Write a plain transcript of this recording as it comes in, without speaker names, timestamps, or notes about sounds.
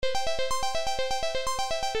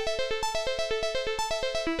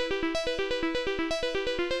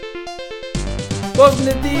Welcome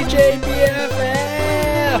to DJ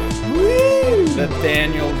BFF! Woo! The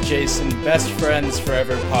Daniel Jason Best Friends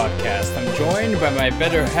Forever podcast. I'm joined by my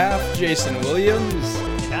better half, Jason Williams.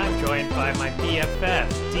 And I'm joined by my BFF,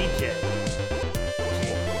 DJ.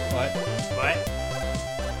 What?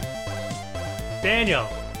 Daniel,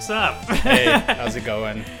 what's up? Hey, how's it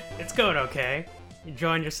going? It's going okay. You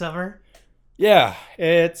enjoying your summer? Yeah,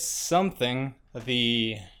 it's something.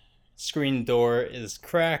 The screen door is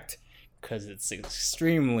cracked because it's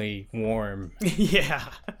extremely warm. Yeah.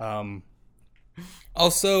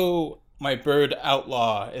 Also, my bird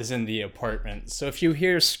Outlaw is in the apartment, so if you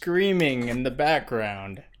hear screaming in the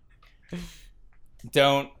background,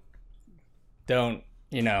 don't,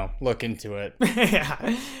 look into it.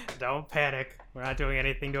 Yeah. Don't panic. We're not doing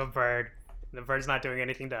anything to a bird. The bird's not doing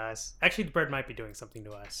anything to us. Actually, the bird might be doing something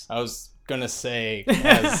to us. I was gonna say,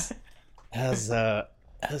 has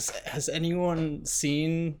anyone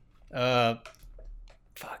seen,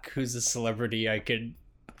 who's a celebrity I could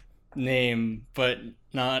name but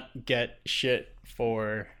not get shit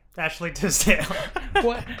for? Ashley Tisdale.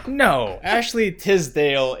 What? No, Ashley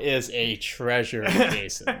Tisdale is a treasure,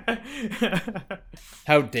 Jason.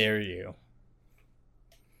 How dare you?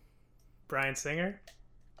 Bryan Singer?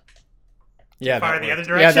 Yeah, Fire that the other works.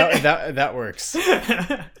 direction? Yeah, that works.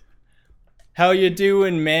 How you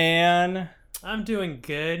doing, man? I'm doing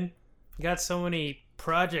good. Got so many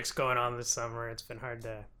projects going on this summer, it's been hard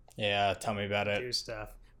to Yeah, tell me about it. do stuff.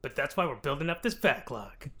 But that's why we're building up this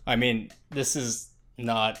backlog. I mean, this is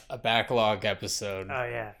not a backlog episode. Oh,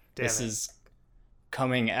 yeah. This is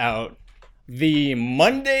coming out the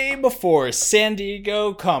Monday before San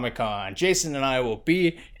Diego Comic-Con. Jason and I will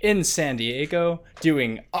be in San Diego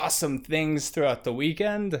doing awesome things throughout the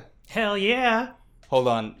weekend. Hell yeah. Hold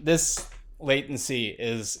on. This latency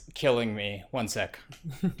is killing me. One sec.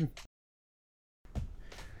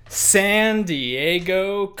 San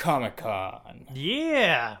Diego Comic-Con.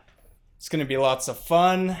 Yeah. It's going to be lots of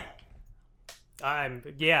fun. I'm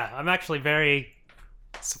actually very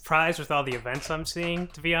surprised with all the events I'm seeing,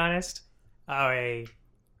 to be honest. I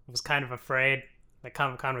was kind of afraid that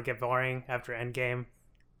Comic-Con would get boring after Endgame,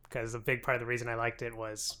 because a big part of the reason I liked it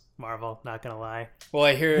was Marvel, not gonna lie. Well,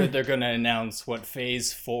 I hear they're going to announce what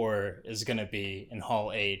Phase 4 is going to be in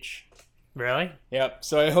Hall H. Really? Yep,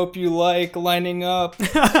 so I hope you like lining up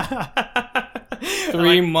 3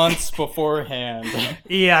 months beforehand.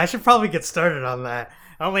 Yeah, I should probably get started on that.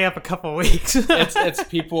 I only have a couple weeks. It's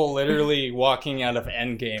people literally walking out of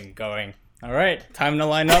Endgame going, all right, time to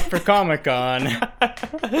line up for Comic-Con.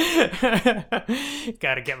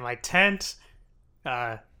 Gotta get my tent,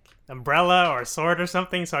 umbrella or sword or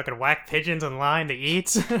something so I could whack pigeons in line to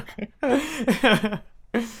eat.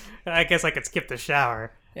 I guess I could skip the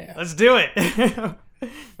shower. Yeah. Let's do it.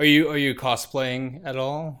 Are you cosplaying at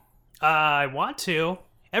all? I want to.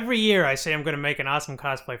 Every year I say I'm going to make an awesome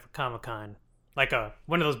cosplay for Comic-Con. Like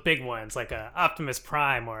one of those big ones, like a Optimus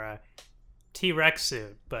Prime or a T-Rex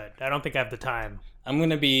suit, but I don't think I have the time. I'm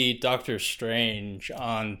going to be Doctor Strange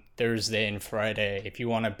on Thursday and Friday if you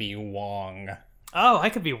want to be Wong. Oh, I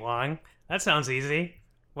could be Wong. That sounds easy.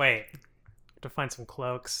 Wait, have to find some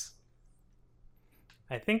cloaks.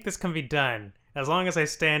 I think this can be done, as long as I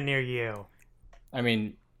stand near you. I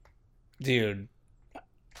mean, dude,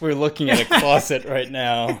 we're looking at a closet right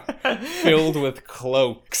now filled with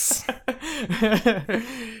cloaks.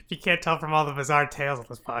 You can't tell from all the bizarre tales of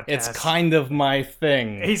this podcast. It's kind of my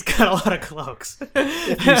thing. He's got a lot of cloaks.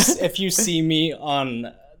 If you see me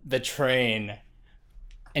on the train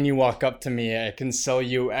and you walk up to me, I can sell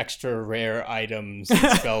you extra rare items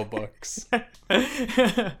and spell books.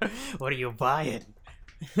 What are you buying?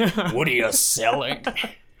 What are you selling?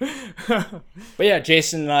 But yeah,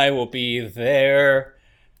 Jason and I will be there.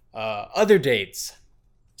 Other dates.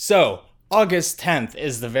 So, August 10th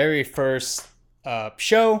is the very first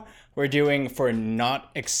show we're doing for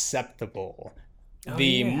Not Acceptable.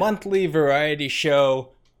 The monthly variety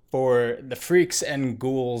show for the freaks and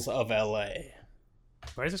ghouls of LA.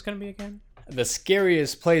 Where is this going to be again? The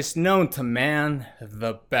scariest place known to man,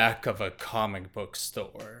 the back of a comic book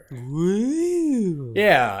store. Woo!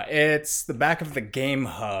 Yeah, it's the back of the Game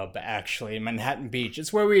Hub, actually, in Manhattan Beach.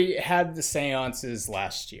 It's where we had the seances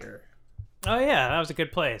last year. Oh yeah, that was a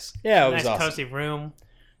good place. Yeah, it was nice awesome. Cozy room.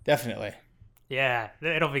 Definitely. Yeah,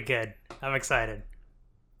 it'll be good. I'm excited.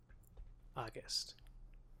 August.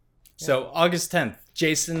 So, August 10th,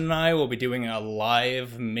 Jason and I will be doing a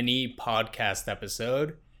live mini podcast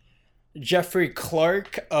episode. Jeffrey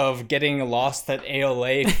Clark of Getting Lost at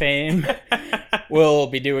ALA fame will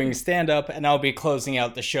be doing stand-up, and I'll be closing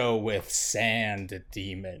out the show with Sand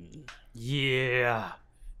Demon. Yeah.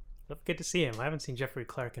 Good to see him. I haven't seen Jeffrey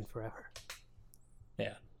Clark in forever.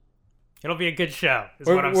 Yeah. It'll be a good show, is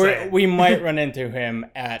what I'm saying. We might run into him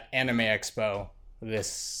at Anime Expo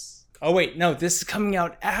this... Oh, wait, no, this is coming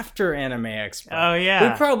out after Anime Expo. Oh,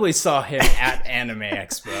 yeah. We probably saw him at Anime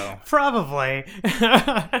Expo. Probably.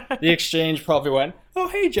 The exchange probably went, oh,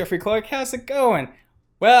 hey, Jeffrey Clark, how's it going?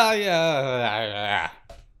 Well, yeah,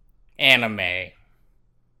 anime.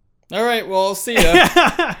 All right, well, I'll see ya.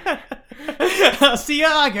 I'll see you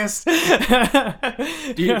August.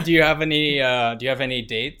 Do you have any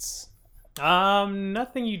dates?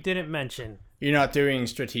 Nothing you didn't mention. You're not doing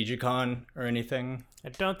Strategicon or anything? I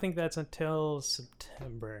don't think that's until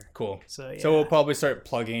September. Cool. So we'll probably start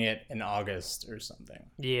plugging it in August or something.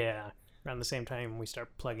 Yeah, around the same time we start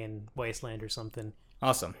plugging Wasteland or something.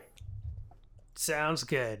 Awesome. Sounds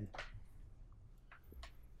good.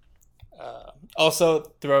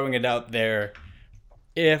 Also, throwing it out there,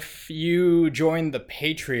 if you join the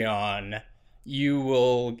Patreon,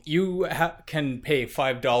 you can pay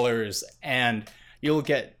 $5 and you'll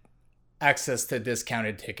get access to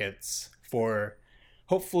discounted tickets for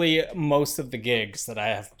hopefully most of the gigs that I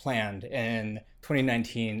have planned in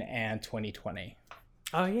 2019 and 2020.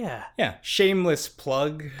 Oh yeah. Yeah, shameless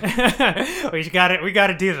plug. We got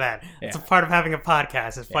to do that. It's a part of having a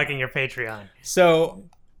podcast is plugging your Patreon. So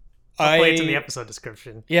hopefully it's in the episode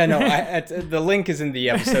description. Yeah, no, the link is in the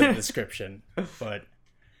episode description, but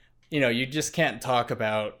you just can't talk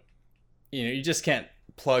about, you just can't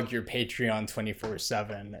plug your Patreon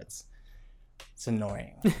 24/7. It's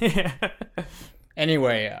annoying.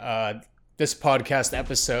 Anyway, this podcast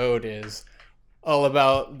episode is all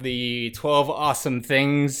about the 12 awesome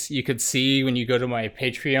things you could see when you go to my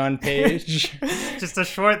Patreon page. Just a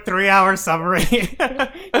short 3-hour summary.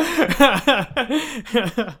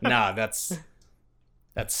 Nah, that's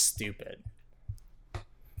stupid.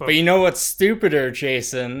 But you know what's stupider,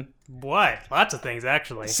 Jason? What? Lots of things,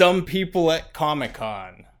 actually. Some people at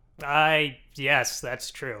Comic-Con. Yes, that's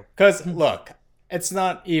true. Because, look, it's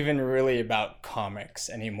not even really about comics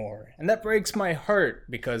anymore. And that breaks my heart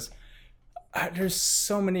because there's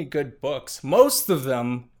so many good books. Most of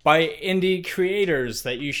them by indie creators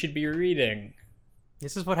that you should be reading.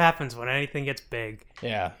 This is what happens when anything gets big.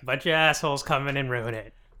 Yeah. A bunch of assholes come in and ruin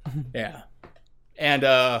it. Yeah. And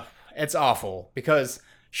it's awful because,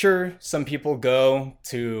 sure, some people go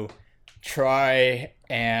to try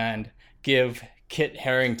and give Kit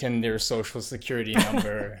Harington their social security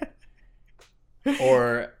number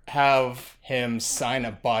or have him sign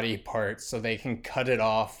a body part so they can cut it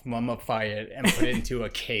off, mummify it, and put it into a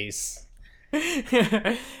case.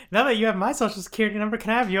 Now that you have my social security number, can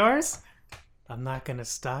I have yours? I'm not gonna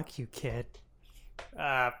stalk you, kid.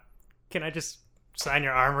 Can I just sign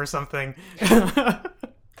your arm or something?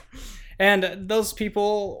 And those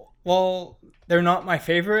people, well, they're not my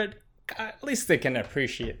favorite. At least they can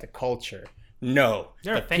appreciate the culture. No.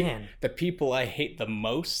 They're a fan. The people I hate the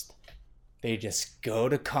most, they just go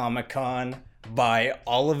to Comic-Con, buy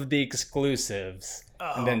all of the exclusives,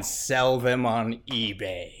 and then sell them on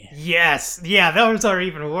eBay. Yes. Yeah, those are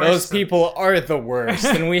even worse. Those people are the worst.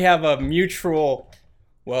 And we have a mutual...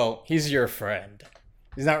 Well, he's your friend.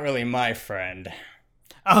 He's not really my friend.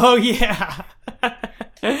 Oh, yeah.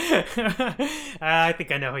 I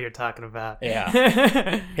think I know who you're talking about.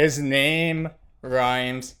 Yeah. His name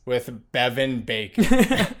rhymes with Bevan Bacon.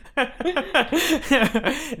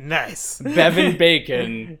 Nice. Bevan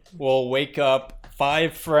Bacon will wake up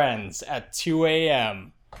 5 friends at 2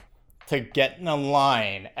 a.m. to get in a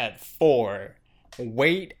line at 4,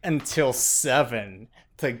 wait until 7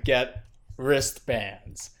 to get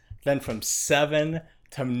wristbands. Then from 7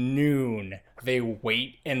 to noon, they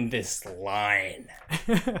wait in this line.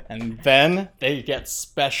 And then they get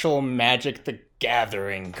special Magic the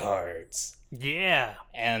Gathering cards. Yeah.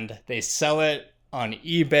 And they sell it on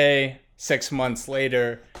eBay 6 months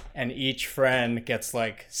later, and each friend gets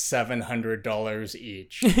like $700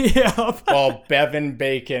 each. Yep. While Bevan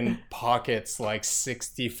Bacon pockets like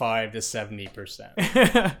 65 to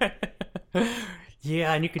 70%.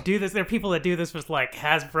 Yeah, and you could do this. There are people that do this with like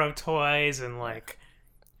Hasbro toys and like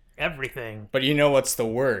everything. But you know what's the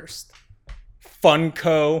worst?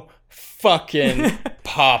 Funko fucking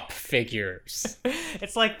pop figures.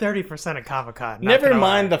 It's like 30% of Comic-Con. Never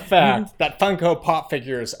mind the fact that Funko Pop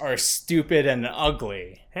figures are stupid and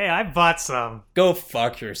ugly. Hey, I bought some. Go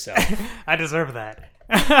fuck yourself. I deserve that.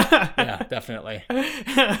 Yeah, definitely.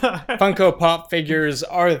 Funko Pop figures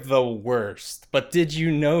are the worst. But did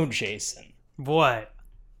you know, Jason? What?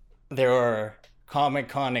 There are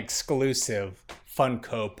Comic-Con exclusive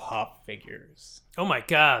Funko Pop figures. Oh my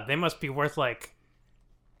god, they must be worth like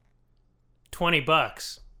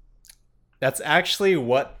 $20. That's actually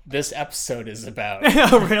what this episode is about.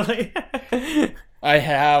 Oh, really? I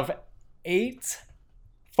have 8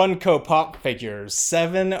 Funko Pop figures.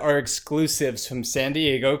 7 are exclusives from San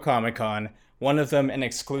Diego Comic-Con. One of them an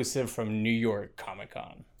exclusive from New York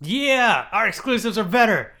Comic-Con. Yeah, our exclusives are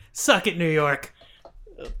better. Suck it, New York.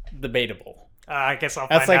 Debatable. I guess I'll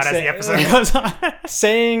That's find like out as the episode goes on.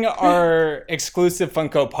 Saying our exclusive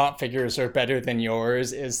Funko Pop figures are better than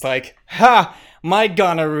yours is like, ha! My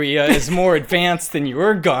gonorrhea is more advanced than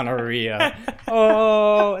your gonorrhea.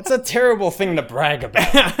 Oh, it's a terrible thing to brag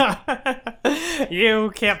about.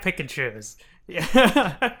 You can't pick and choose. You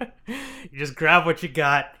just grab what you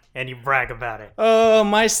got and you brag about it. Oh,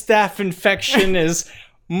 my staph infection is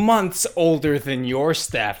months older than your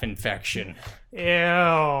staph infection. Ew.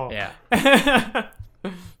 Yeah.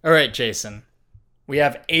 All right, Jason. We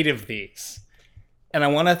have 8 of these. And I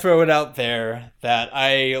want to throw it out there that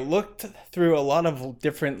I looked through a lot of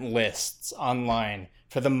different lists online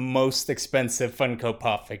for the most expensive Funko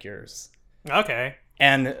Pop figures. Okay.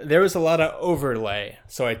 And there was a lot of overlay.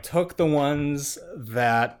 So I took the ones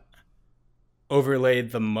that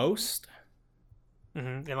overlaid the most.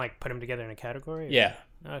 Mm-hmm. And like put them together in a category? Yeah.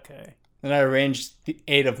 Okay. And I arranged the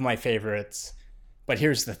 8 of my favorites. But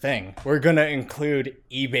here's the thing. We're going to include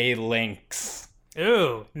eBay links.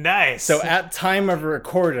 Ooh, nice. So at time of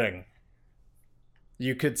recording,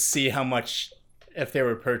 you could see how much, if they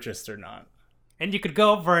were purchased or not. And you could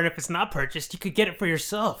go over, and if it's not purchased, you could get it for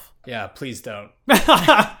yourself. Yeah, please don't. You're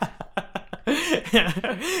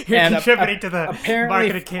contributing to the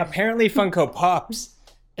marketing campaign. Apparently Funko Pops,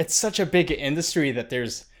 it's such a big industry that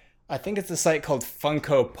there's, I think it's a site called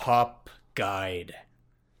Funko Pop Guide.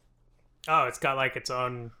 Oh, it's got like its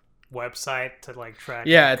own website to like track.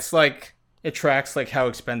 Yeah, it's like, it tracks like how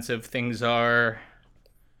expensive things are.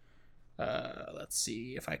 Let's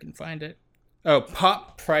see if I can find it. Oh,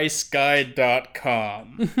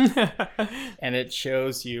 poppriceguide.com. And it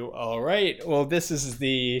shows you, all right, well, this is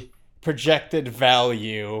the projected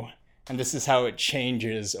value, and this is how it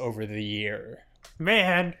changes over the year.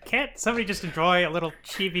 Man, can't somebody just enjoy a little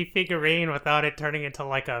chibi figurine without it turning into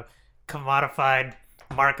like a commodified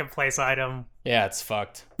marketplace item? Yeah, it's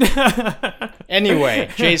fucked.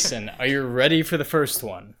 Anyway, Jason, are you ready for the first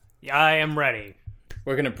one? Yeah, I am ready.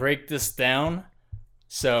 We're going to break this down.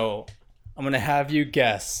 So I'm going to have you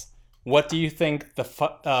guess. What do you think the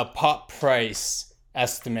pop price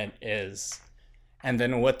estimate is? And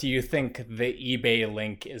then what do you think the eBay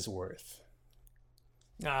link is worth?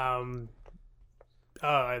 Oh,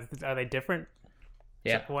 are they different?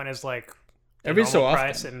 Yeah. So one is like the every so normal often.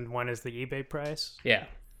 price and one is the eBay price? Yeah.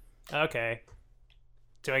 Okay.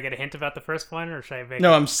 Do I get a hint about the first one, or should I make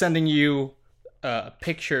No, I'm sending you a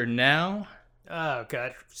picture now. Oh,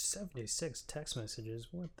 God. 76 text messages.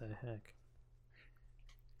 What the heck?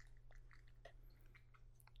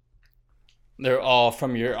 They're all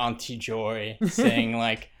from your Auntie Joy saying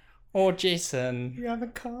like, oh, Jason. You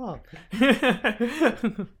haven't called.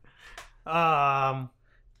 Oh,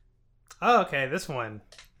 okay, this one.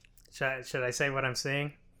 Should I say what I'm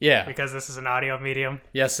seeing? Yeah. Because this is an audio medium.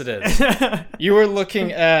 Yes, it is. You were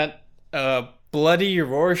looking at Bloody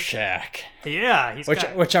Rorschach. Yeah,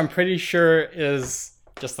 which I'm pretty sure is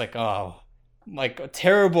just like a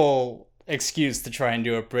terrible excuse to try and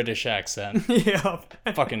do a British accent. Yeah.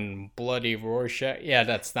 Fucking Bloody Rorschach. Yeah,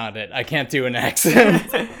 that's not it. I can't do an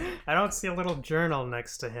accent. I don't see a little journal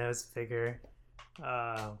next to his figure.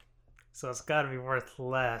 So it's got to be worth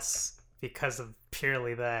less because of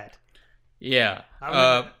purely that. Yeah.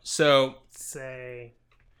 So say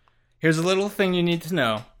here's a little thing you need to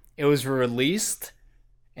know. It was released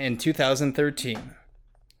in 2013.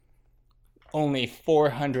 Only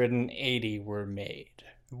 480 were made.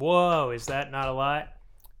 Whoa, is that not a lot?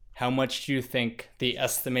 How much do you think the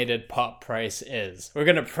estimated pop price is? We're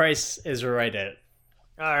gonna Price is Right it.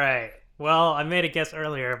 All right. Well, I made a guess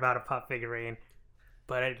earlier about a pop figurine,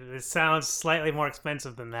 but it sounds slightly more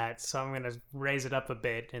expensive than that, so I'm gonna raise it up a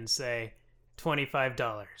bit and say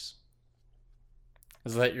 $25.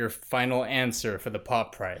 Is that your final answer for the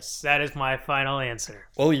pop price? That is my final answer.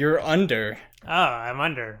 Well, you're under. Oh, I'm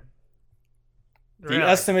under. The Really?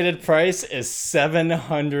 estimated price is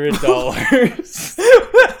 $700.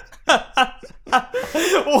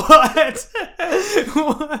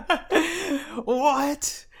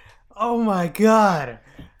 What? Oh my god.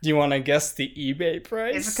 Do you want to guess the eBay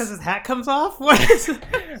price? Is it because his hat comes off? What is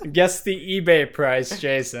it? Guess the eBay price,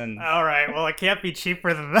 Jason. All right, well, it can't be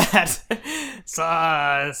cheaper than that. It's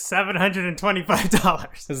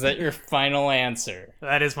 $725. Is that your final answer?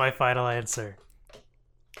 That is my final answer.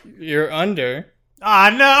 You're under. Ah,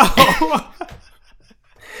 no!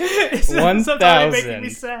 Sometimes making me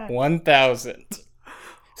sad.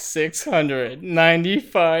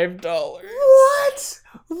 $1,695. What?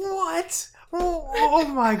 What? What? Oh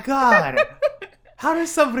my god. How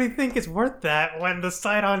does somebody think it's worth that when the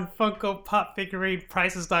site on Funko Pop Figurine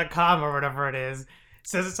Prices.com or whatever it is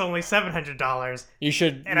says it's only $700? You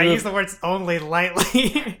should. And I use the words only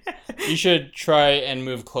lightly. You should try and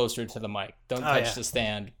move closer to the mic. Don't touch the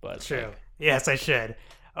stand, but. True. Yes, I should.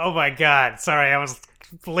 Oh my god. Sorry, I was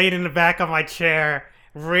leaning back on my chair,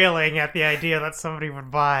 reeling at the idea that somebody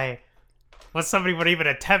would buy. What somebody would even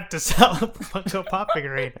attempt to sell a Funko Pop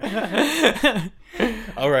figurine.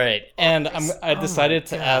 All right, and I decided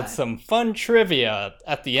to add some fun trivia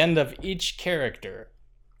at the end of each character.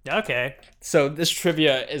 Okay. So this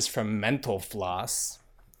trivia is from Mental Floss.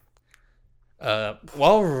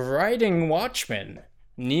 While writing Watchmen,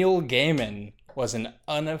 Neil Gaiman was an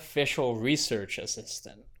unofficial research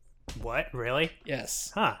assistant. What? Really?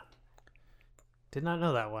 Yes. Huh. Did not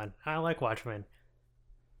know that one. I like Watchmen.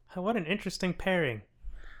 What an interesting pairing.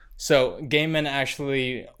 So Gaiman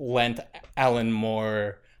actually lent Alan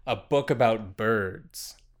Moore a book about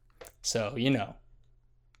birds. So, you know.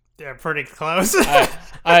 They're pretty close.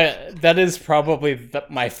 That is probably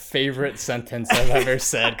my favorite sentence I've ever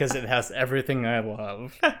said because it has everything I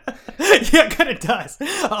love. Yeah, it kind of does.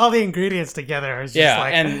 All the ingredients together are just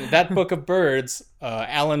and that book of birds,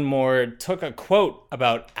 Alan Moore took a quote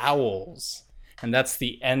about owls. And that's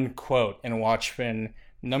the end quote in Watchmen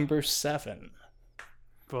number 7.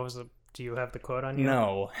 What was the... Do you have the quote on you?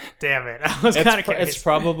 No. Damn it. I was kind of curious. It's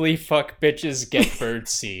probably fuck bitches get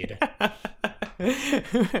birdseed.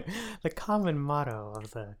 The common motto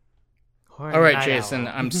of the Horned All right, Night Jason,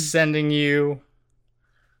 Owl. I'm sending you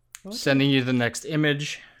the next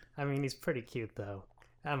image. I mean, he's pretty cute, though.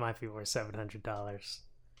 That might be worth $700. He's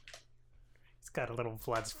got a little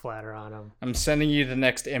blood splatter on him. I'm sending you the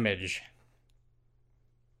next image.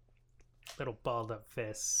 Little balled up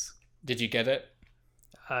fists. Did you get it?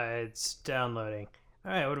 It's downloading.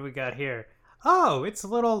 All right, what do we got here? Oh, it's a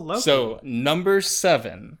little Loki. So, number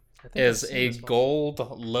 7 is a gold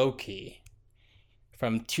Loki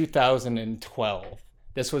from 2012.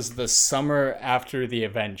 This was the summer after the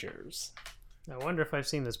Avengers. I wonder if I've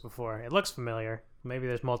seen this before. It looks familiar. Maybe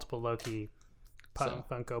there's multiple Loki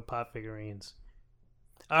Funko Pop figurines.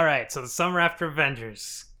 All right, so the summer after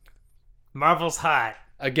Avengers. Marvel's hot.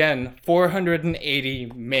 Again,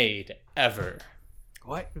 480 made ever.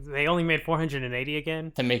 What? They only made 480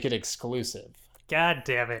 again? To make it exclusive. God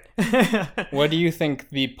damn it. What do you think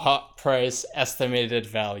the pop price estimated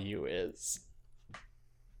value is?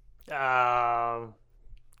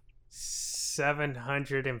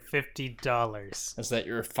 $750. Is that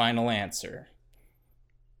your final answer?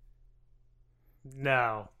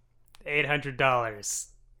 No. $800.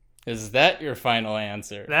 Is that your final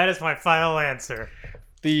answer? That is my final answer.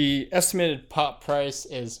 The estimated pop price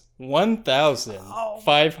is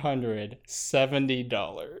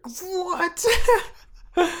 $1,570. What?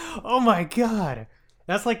 Oh my god.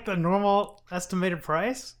 That's like the normal estimated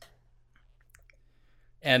price?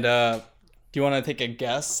 And do you want to take a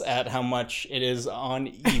guess at how much it is on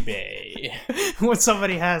eBay? What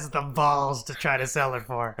somebody has the balls to try to sell it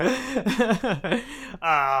for. Alright,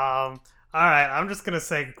 I'm just gonna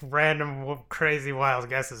say random, crazy, wild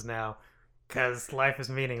guesses now. Because life is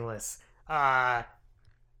meaningless.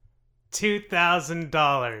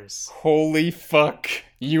 $2,000. Holy fuck.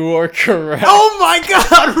 You are correct. Oh my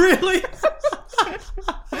god, really?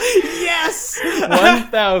 Yes!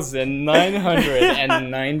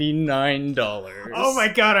 $1,999. Oh my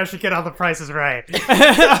god, I should get all the prices right.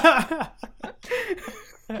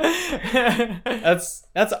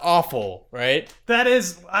 That's awful, right? That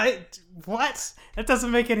is... What? That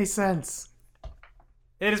doesn't make any sense.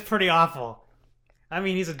 It is pretty awful. I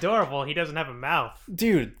mean, he's adorable. He doesn't have a mouth.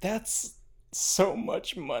 Dude, that's so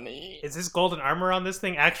much money. Is this golden armor on this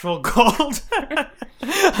thing actual gold?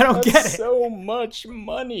 I don't get it. So much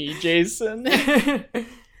money, Jason.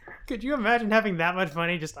 Could you imagine having that much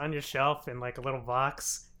money just on your shelf in like a little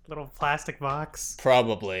box? Little plastic box?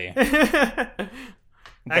 Probably.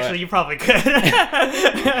 Actually, you probably could.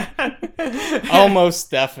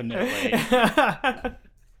 Almost definitely.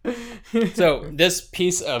 So, this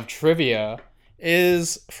piece of trivia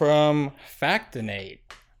is from Factinate.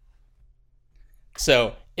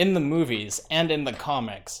 So, in the movies and in the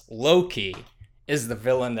comics, Loki is the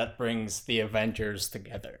villain that brings the Avengers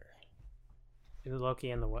together. In the Loki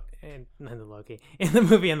and the what? In the Loki. In the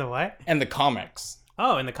movie and the what? And the comics.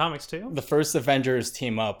 Oh, in the comics too? The first Avengers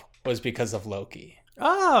team up was because of Loki.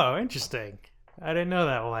 Oh, interesting. I didn't know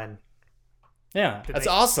that one. Yeah, that's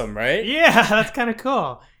awesome, right? Yeah, that's kind of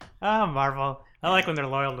cool. Oh, Marvel. I like when they're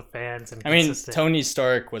loyal to fans and consistent. Tony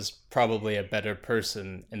Stark was probably a better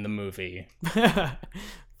person in the movie.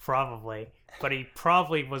 Probably. But he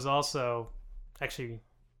probably was also... Actually...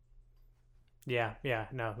 Yeah,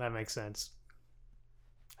 no, that makes sense.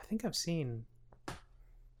 I think I've seen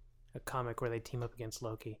a comic where they team up against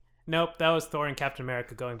Loki. Nope, that was Thor and Captain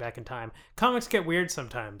America going back in time. Comics get weird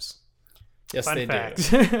sometimes. Yes, Fun they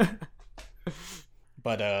fact. do.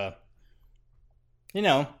 But,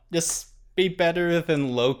 just be better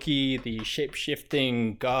than Loki, the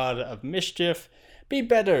shape-shifting god of mischief. Be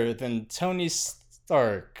better than Tony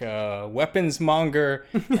Stark, weapons monger,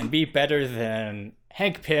 and be better than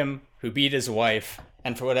Hank Pym, who beat his wife,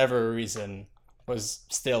 and for whatever reason was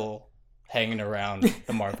still hanging around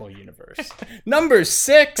the Marvel Universe. Number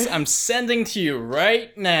 6, I'm sending to you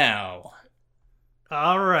right now.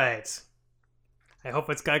 All right. I hope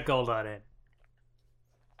it's got gold on it.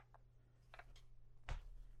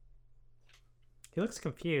 He looks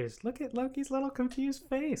confused. Look at Loki's little confused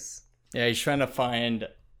face. Yeah, he's trying to find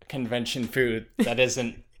convention food that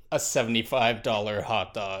isn't a $75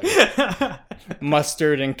 hot dog.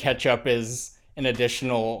 Mustard and ketchup is an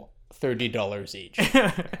additional $30 each.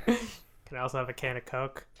 Can I also have a can of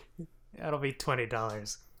Coke? That'll be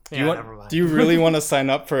 $20. Never mind. Do you really want to sign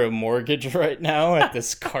up for a mortgage right now at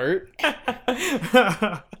this cart? All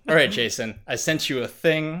right, Jason, I sent you a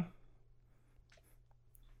thing.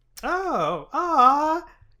 Oh,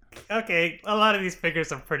 okay, a lot of these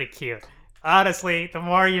figures are pretty cute. Honestly, the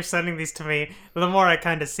more you're sending these to me, the more I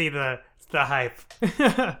kind of see the hype.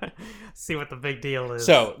 See what the big deal is.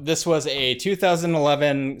 So, this was a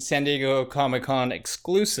 2011 San Diego Comic-Con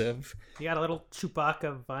exclusive. You got a little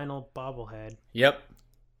Chewbacca vinyl bobblehead. Yep.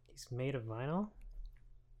 He's made of vinyl?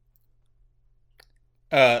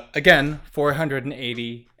 Again,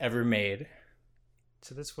 480 ever made.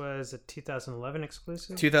 So this was a 2011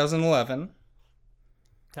 exclusive? 2011.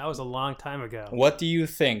 That was a long time ago. What do you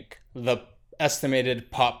think the estimated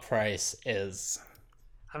pop price is?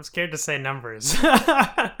 I'm scared to say numbers.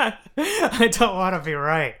 I don't want to be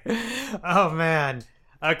right. Oh, man.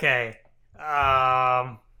 Okay.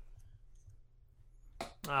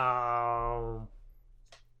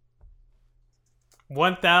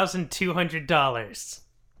 $1,200.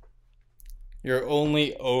 You're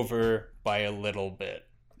only over by a little bit.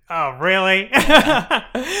 Oh, really?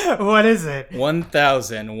 What is it?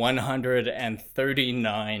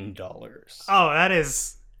 $1,139. Oh, that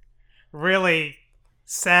is really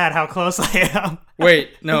sad how close I am.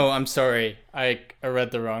 Wait, no, I'm sorry. I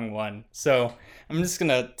read the wrong one. So I'm just going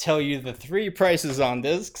to tell you the 3 prices on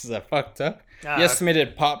this because I fucked up. The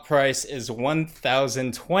estimated pop price is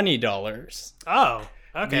 $1,020. Oh,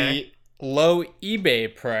 okay. The low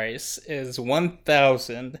eBay price is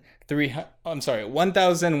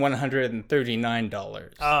 $1,139.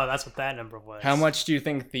 Oh, that's what that number was. How much do you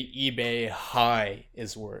think the eBay high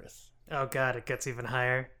is worth? Oh god, it gets even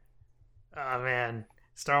higher. Oh man,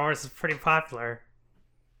 Star Wars is pretty popular.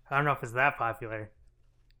 I don't know if it's that popular.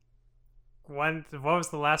 What was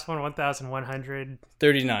the last one? 1,100?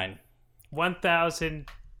 39.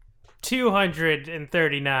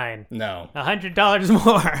 1,239. No. $100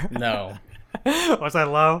 more. No. Was I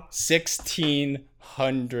low?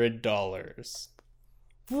 $1,600.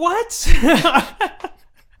 What?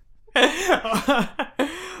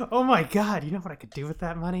 Oh my god, you know what I could do with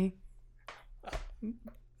that money?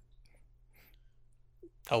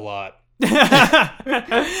 A lot.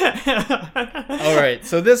 Alright,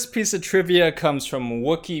 so this piece of trivia comes from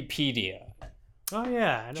Wikipedia. Oh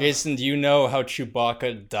yeah, I know. Jason, do you know how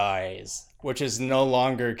Chewbacca dies? Which is no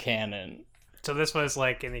longer canon. So this was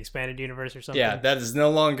like in the expanded universe or something? Yeah, that is no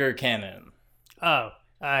longer canon. Oh,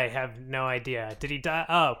 I have no idea. Did he die?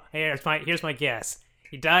 Oh, here's my guess.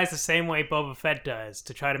 He dies the same way Boba Fett does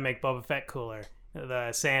to try to make Boba Fett cooler.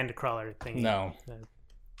 The sand crawler thing. No.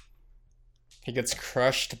 He gets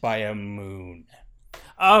crushed by a moon.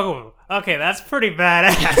 Oh, okay, that's pretty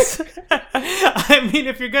badass. I mean,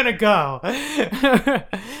 if you're gonna go,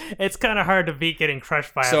 it's kind of hard to beat getting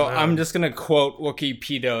crushed by a moon. So I'm just gonna quote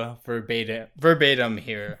Wikipedia verbatim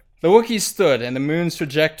here. The Wookiee stood in the moon's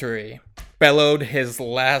trajectory, bellowed his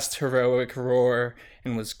last heroic roar,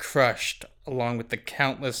 and was crushed along with the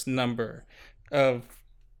countless number of...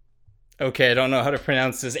 Okay, I don't know how to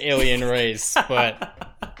pronounce this alien race,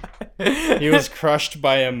 but he was crushed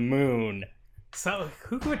by a moon. So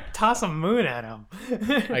who would toss a moon at him?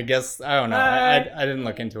 I guess, I don't know. I didn't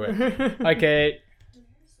look into it. Okay.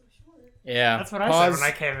 Yeah. That's what I said when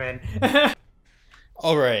I came in.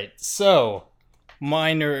 Alright, so,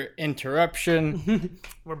 minor interruption.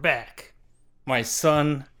 We're back. My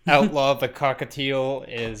son, Outlaw the Cockatiel,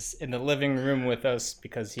 is in the living room with us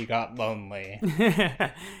because he got lonely.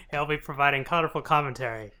 He'll be providing colorful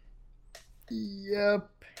commentary. Yep.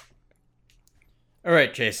 All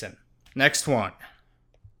right, Jason. Next one.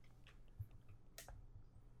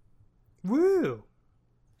 Woo!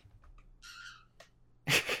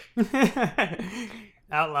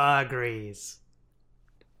 Outlaw agrees.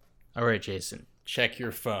 All right, Jason. Check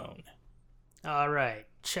your phone. All right,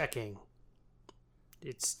 checking.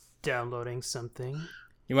 It's downloading something.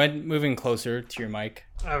 You mind moving closer to your mic?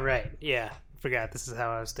 All right, yeah. Forgot this is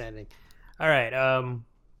how I was standing. All right,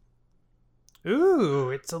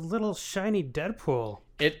 Ooh, it's a little shiny Deadpool.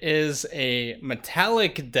 It is a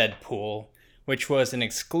metallic Deadpool, which was an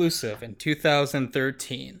exclusive in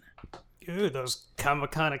 2013. Ooh, those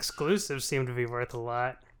Comic-Con exclusives seem to be worth a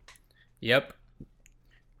lot. Yep.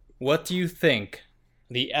 What do you think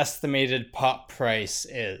the estimated pop price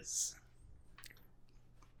is?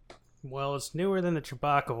 Well, it's newer than the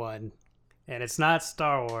Chewbacca one, and it's not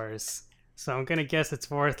Star Wars, so I'm gonna guess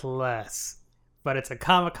it's worth less. But it's a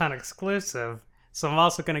Comic-Con exclusive, so I'm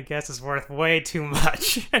also gonna guess it's worth way too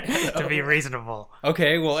much to be reasonable.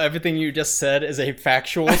 Okay, well, everything you just said is a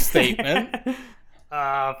factual statement.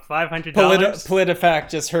 $500. PolitiFact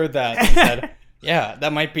just heard that and said, yeah,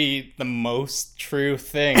 that might be the most true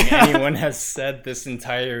thing anyone has said this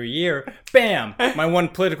entire year. Bam! My one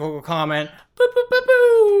political comment. Boop, boop, boop,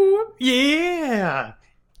 boop. Yeah!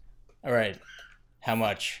 All right. How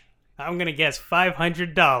much? I'm gonna guess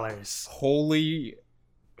 $500. Holy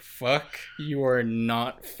fuck, you are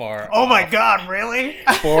not far Oh off. my god, really?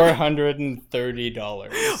 $430.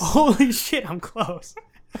 Holy shit, I'm close.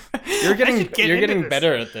 You're getting this.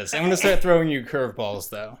 better at this. I'm gonna start throwing you curveballs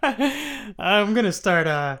though. I'm gonna start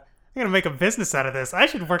I'm gonna make a business out of this. I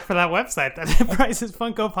should work for that website that prices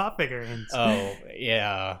Funko Pop figurines. Oh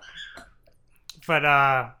yeah. But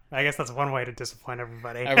I guess that's one way to disappoint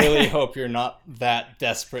everybody. I really hope you're not that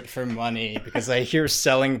desperate for money, because I hear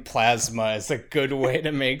selling plasma is a good way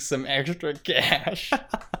to make some extra cash.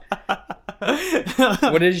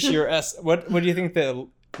 What is your what do you think the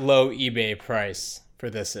low eBay price for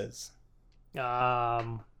this is?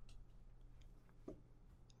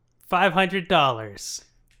 $500.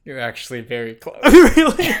 You're actually very close.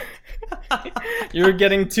 Really? You're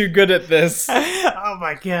getting too good at this. Oh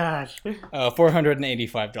my gosh.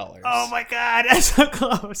 $485. Oh my god, that's so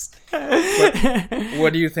close.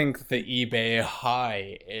 What do you think the eBay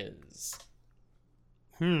high is?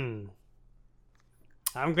 I'm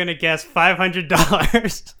gonna guess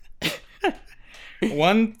 $500.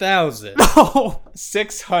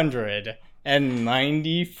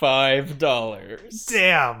 $1,695.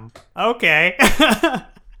 Damn. Okay.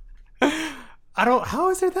 How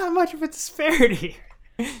is there that much of a disparity?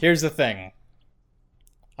 Here's the thing.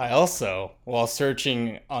 I also, while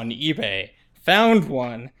searching on eBay, found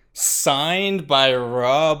one signed by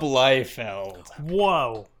Rob Liefeld.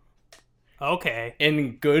 Whoa. Okay.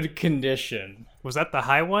 In good condition. Was that the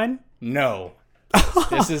high one? No.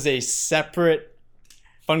 This is a separate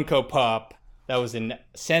Funko Pop that was a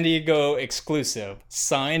San Diego exclusive,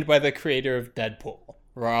 signed by the creator of Deadpool,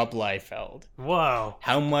 Rob Liefeld. Whoa.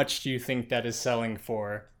 How much do you think that is selling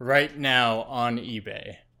for right now on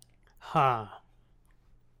eBay? Huh.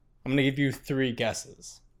 I'm going to give you 3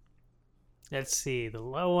 guesses. Let's see. The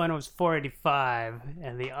low one was $485,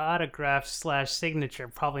 and the autograph / signature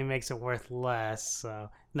probably makes it worth less.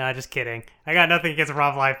 So, no, just kidding. I got nothing against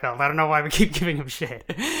Rob Liefeld. I don't know why we keep giving him shit.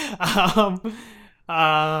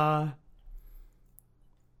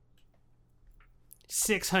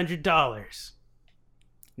 $600.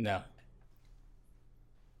 No.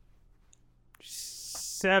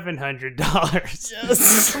 $700.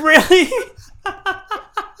 Yes. Really?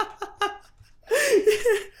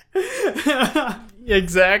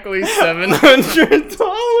 Exactly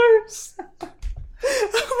 $700.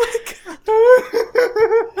 Oh my god.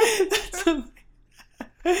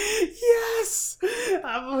 That's yes!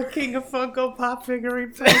 I'm looking at Funko Pop figure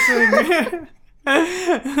replacing.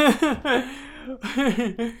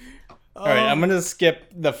 Alright, I'm gonna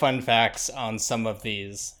skip the fun facts on some of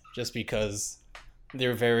these, just because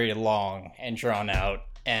they're very long and drawn out,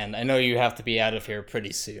 and I know you have to be out of here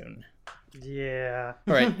pretty soon. Yeah.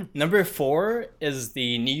 Alright, number 4 is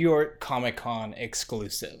the New York Comic-Con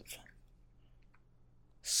exclusive.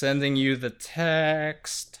 Sending you the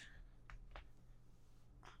text.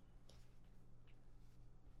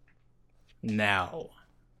 Now.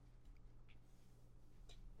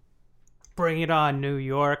 Bring it on, New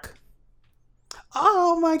York.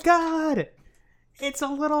 Oh my god! It's a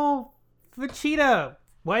little Vegeta.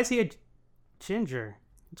 Why is he a ginger?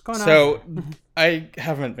 What's going on? So, I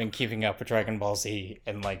haven't been keeping up with Dragon Ball Z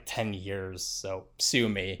in like 10 years, so sue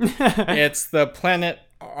me. It's the planet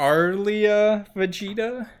Arlia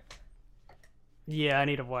Vegeta. Yeah, I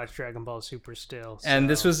need to watch Dragon Ball Super still. So. And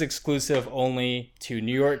this was exclusive only to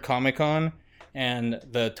New York Comic Con and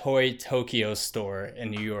the Toy Tokyo store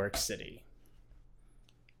in New York City.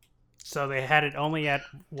 So they had it only at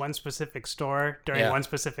one specific store during one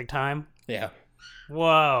specific time? Yeah.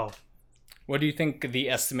 Whoa. What do you think the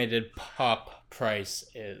estimated pop price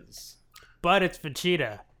is? But it's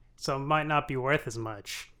Vegeta, so it might not be worth as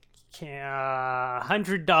much.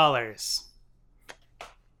 $100.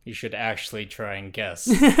 You should actually try and guess.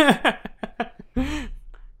 Is it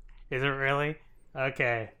really?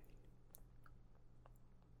 Okay.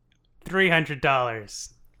 $300.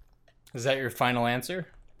 Is that your final answer?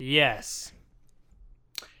 Yes.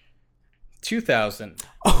 2,000.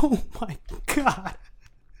 Oh my god.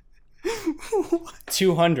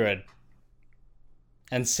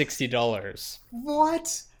 $260.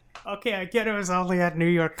 What? Okay, I get it was only at New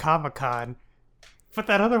York Comic Con, but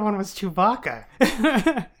that other one was Chewbacca.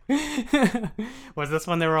 Was this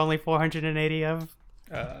one there were only 480 of?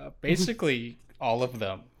 Basically, all of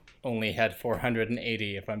them only had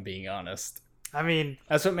 480, if I'm being honest. I mean...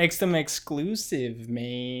 That's what makes them exclusive,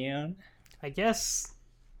 man. I guess...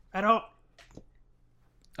 I don't...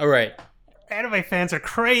 Alright. Anime fans are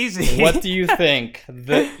crazy. What do you think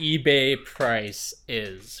the eBay price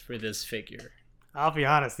is for this figure? I'll be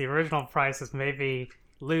honest, the original price is maybe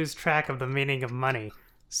lose track of the meaning of money.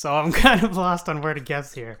 So I'm kind of lost on where to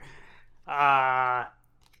guess here. $2,200.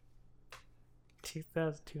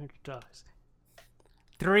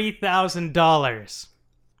 $3,000. Is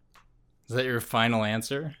that your final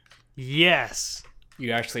answer? Yes.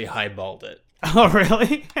 You actually highballed it. Oh,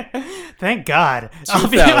 really? Thank God.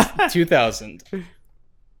 $2,000.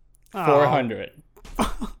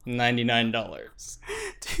 $499.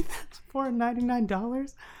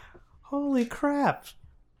 $2,499? Holy crap.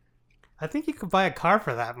 I think you could buy a car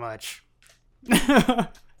for that much.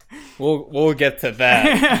 We'll get to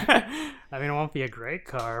that. I mean, it won't be a great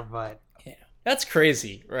car, but... Yeah. That's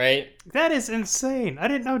crazy, right? That is insane. I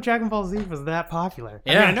didn't know Dragon Ball Z was that popular.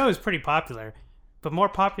 Yeah. I mean, I know it was pretty popular, but more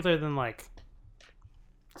popular than, like,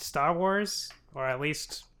 Star Wars? Or at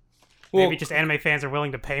least maybe just anime fans are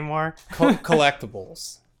willing to pay more?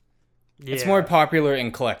 Collectibles. Yeah. It's more popular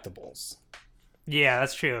in collectibles. Yeah,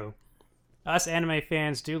 that's true. Us anime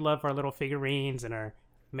fans do love our little figurines and our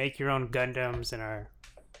make-your-own Gundams and our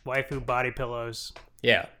waifu body pillows.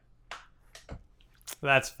 Yeah.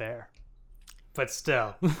 That's fair. But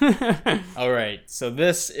still. All right, so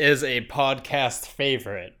this is a podcast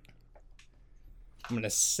favorite. I'm going to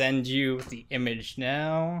send you the image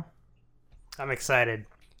now. I'm excited.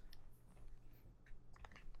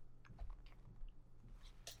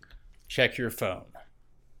 Check your phone.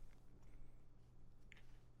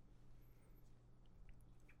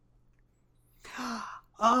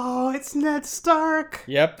 Oh, it's Ned Stark.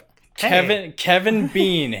 Yep. Hey. Kevin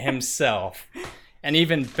Bean himself. And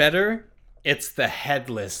even better, it's the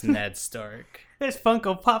headless Ned Stark. This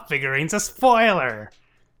Funko Pop figurine's a spoiler.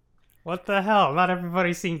 What the hell? Not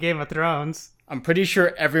everybody's seen Game of Thrones. I'm pretty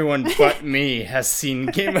sure everyone but me has seen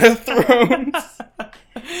Game of Thrones.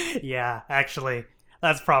 Yeah, actually,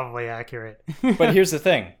 that's probably accurate. But here's the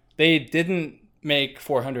thing. They didn't make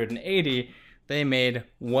 480. They made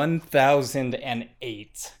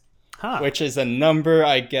 1,008. Huh. Which is a number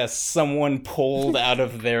I guess someone pulled out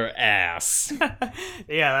of their ass.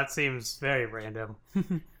 Yeah, that seems very random.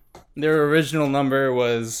 Their original number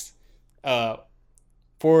was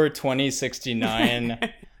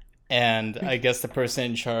 42069, and I guess the person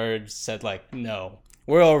in charge said, like, no,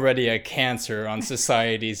 we're already a cancer on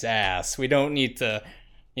society's ass. We don't need to,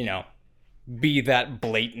 be that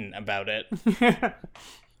blatant about it.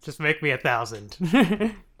 Just make me 1,000.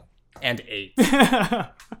 And 8.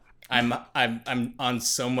 I'm on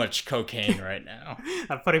so much cocaine right now.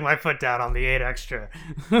 I'm putting my foot down on the 8 extra.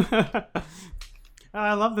 Oh,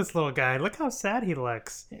 I love this little guy. Look how sad he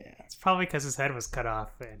looks. Yeah. It's probably because his head was cut off.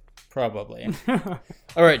 Probably.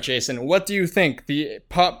 All right, Jason, what do you think the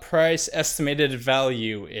pop price estimated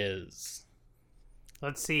value is?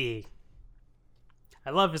 Let's see. I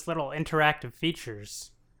love his little interactive features.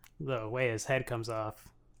 The way his head comes off.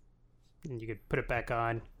 And you could put it back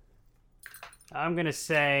on. I'm going to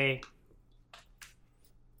say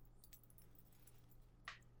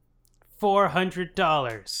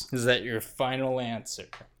 $400. Is that your final answer?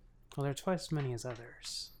 Well, they're twice as many as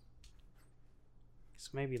others.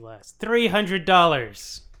 So maybe less.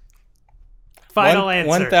 $300. Final answer.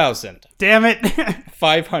 1,000. Damn it.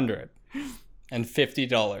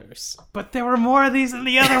 $550. But there were more of these than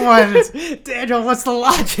the other ones. Daniel, what's the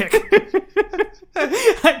logic?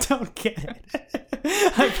 I don't get it.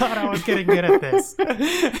 I thought I was getting good at this.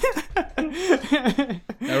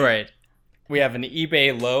 All right. we have an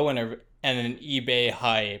eBay low and an eBay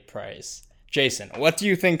high price. Jason, what do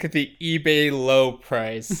you think the eBay low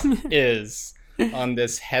price is on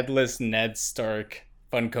this headless Ned Stark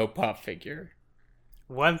Funko Pop figure?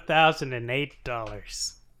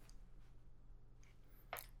 $1,008.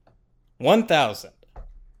 $1,000.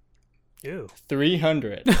 Ew.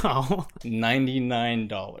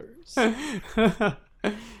 $399.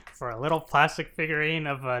 For a little plastic figurine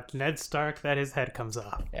of a Ned Stark that his head comes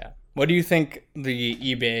off. Yeah. What do you think the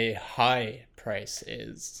eBay high price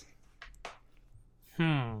is?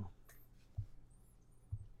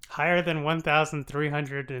 Higher than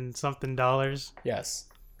 $1,300 and something dollars? Yes.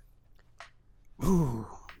 Ooh.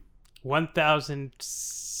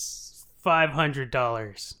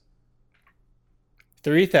 $1,500.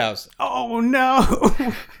 3,000. Oh no!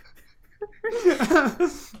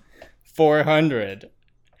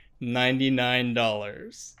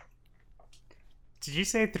 $499. Did you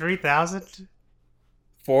say 3,000?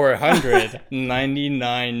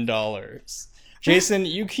 $499. Jason,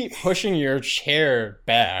 you keep pushing your chair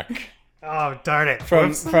back Oh, darn it.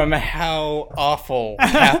 from how awful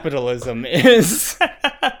capitalism is.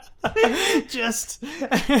 Just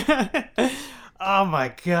oh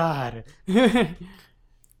my god.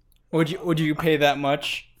 Would you pay that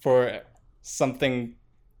much for something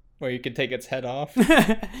where you could take its head off,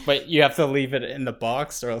 but you have to leave it in the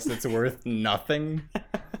box or else it's worth nothing?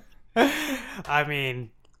 I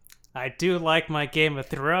mean, I do like my Game of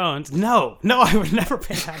Thrones. No, I would never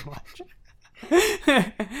pay that much.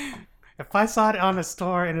 If I saw it in a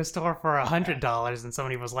store for $100 and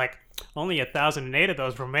somebody was like, only 1,008 of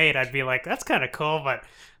those were made, I'd be like, that's kind of cool, but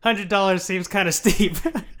 $100 seems kind of steep.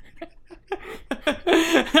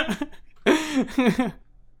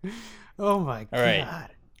 Oh my god. All right.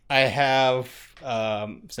 I have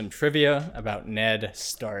some trivia about Ned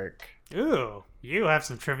Stark. Ooh, you have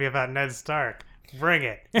some trivia about Ned Stark. Bring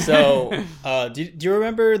it. So, do you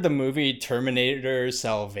remember the movie Terminator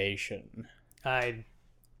Salvation?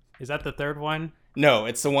 Is that the third one? No,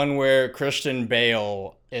 it's the one where Christian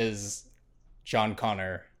Bale is John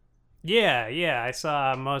Connor. Yeah, I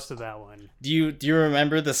saw most of that one. Do you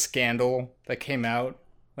remember the scandal that came out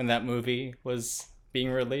when that movie was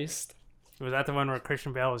being released? Was that the one where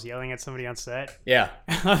Christian Bale was yelling at somebody on set? Yeah.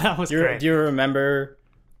 That was great. Do you remember,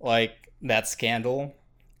 like, that scandal?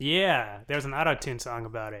 Yeah, there was an auto-tune song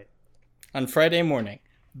about it. On Friday morning,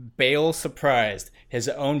 Bale surprised his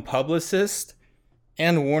own publicist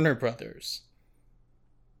and Warner Brothers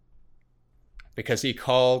because he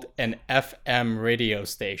called an FM radio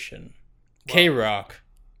station, what? K-Rock.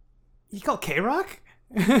 You called K-Rock?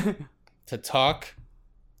 To talk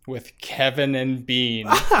with Kevin and Bean.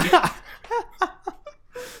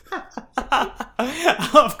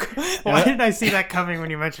 Why didn't I see that coming when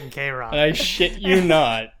you mentioned K-Rock? I shit you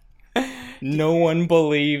not. No one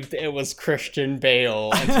believed it was Christian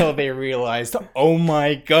Bale until they realized, oh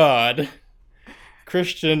my god,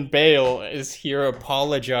 Christian Bale is here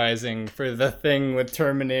apologizing for the thing with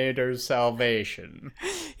Terminator Salvation.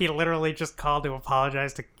 He literally just called to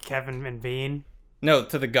apologize to Kevin and Bean? No,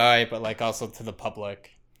 to the guy, but like also to the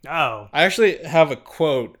public. Oh. I actually have a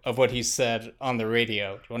quote of what he said on the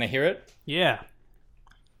radio. Do you want to hear it? Yeah.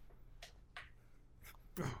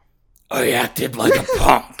 I acted like a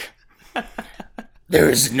punk. There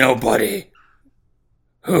is nobody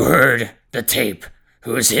who heard the tape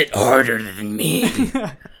who was hit harder than me.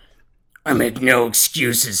 I make no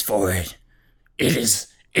excuses for it. It is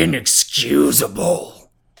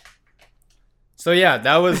inexcusable. So yeah,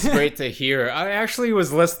 that was great to hear. I actually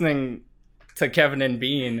was listening to Kevin and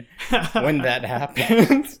Bean when that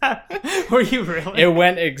happened. Were you really? It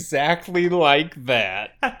went exactly like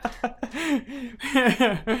that.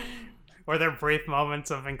 Were there brief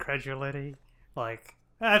moments of incredulity? Like,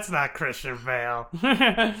 that's not Christian Bale.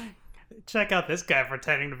 Check out this guy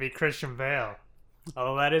pretending to be Christian Bale.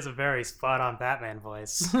 Although that is a very spot-on Batman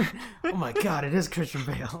voice. Oh my god, it is Christian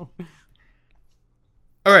Bale.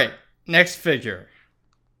 Alright, next figure.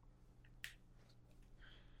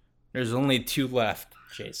 There's only 2 left,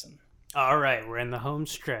 Jason. Alright, we're in the home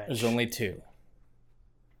stretch. There's only 2.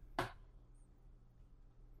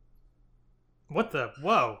 What the?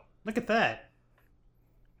 Whoa, look at that.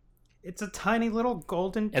 It's a tiny little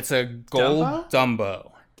golden... It's a gold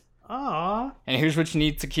Dumbo. Aww. And here's what you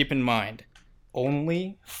need to keep in mind.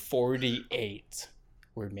 Only 48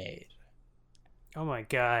 were made. Oh my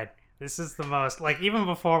god. This is the most... Like, even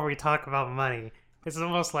before we talk about money, this is the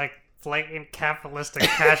most, like, blatant capitalistic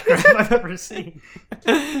cash grab I've ever seen.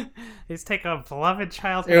 He's taking a beloved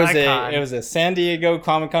childhood icon. It was a San Diego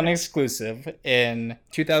Comic-Con exclusive in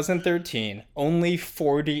 2013. Only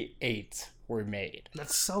 48 were made.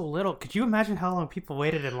 That's so little. Could you imagine how long people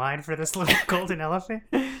waited in line for this little golden elephant?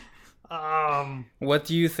 What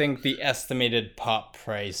do you think the estimated pop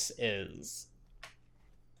price is?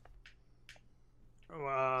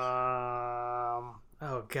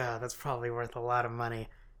 Oh god, that's probably worth a lot of money.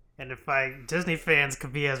 And if Disney fans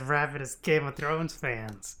could be as rabid as Game of Thrones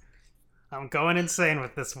fans, I'm going insane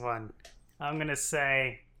with this one. I'm gonna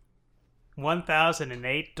say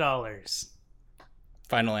 $1,008.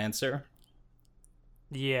 Final answer?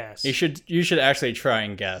 Yes. You should actually try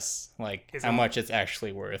and guess Is how it much it's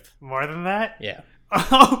actually worth. more than that? Yeah.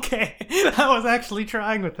 Okay, I was actually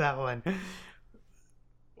trying with that one.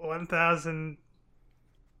 $1,300.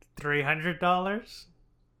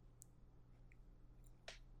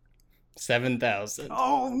 $7,000.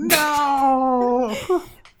 Oh no!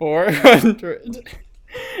 $430.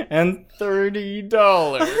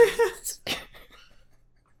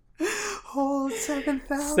 Oh, $7,000.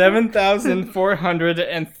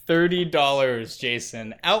 $7,430,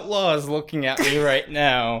 Jason. Outlaw is looking at me right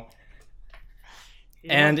now,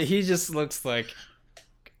 and he just looks like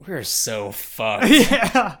we're so fucked.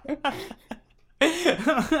 Yeah.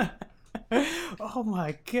 Oh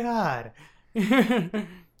my god. You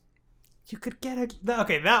could get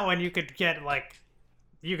that one you could get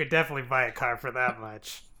you could definitely buy a car for that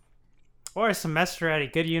much. Or a semester at a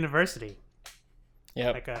good university.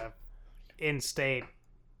 Yep. Like a in-state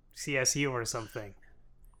CSU or something.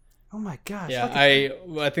 Oh my gosh. Yeah, I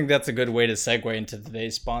think that's a good way to segue into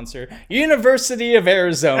today's sponsor, University of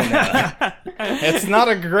Arizona. It's not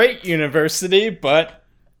a great university, but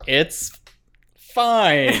it's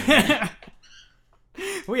fine.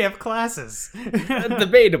 We have classes.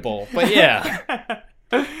 Debatable, but yeah.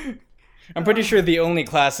 I'm pretty sure the only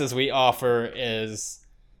classes we offer is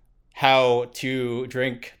how to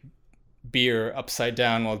drink beer upside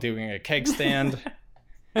down while doing a keg stand.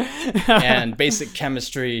 And basic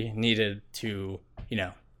chemistry needed to,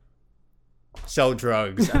 sell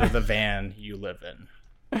drugs out of the van you live in.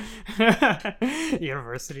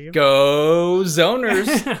 University. Go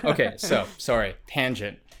Zoners! Okay, so, sorry,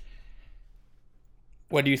 tangent.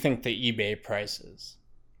 What do you think the eBay price is?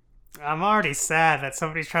 I'm already sad that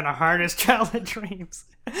somebody's trying to harness childhood dreams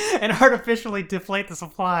and artificially deflate the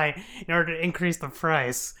supply in order to increase the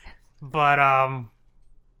price. But, oh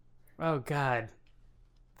god.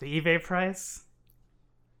 The eBay price?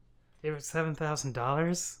 It was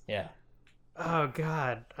 $7,000? Yeah. Oh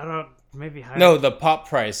god. Maybe higher. No, the pop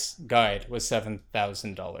price guide was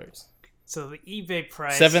 $7,000. So the eBay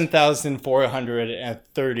price...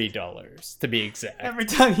 $7,430 to be exact. Every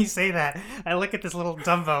time you say that, I look at this little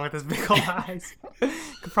Dumbo with his big old eyes.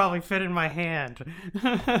 Could probably fit in my hand.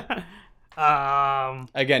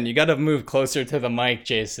 Again, you gotta move closer to the mic,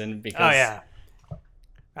 Jason, because... Oh, yeah.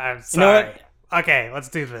 I'm sorry. You know what? Okay, let's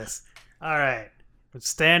do this. Alright. I'm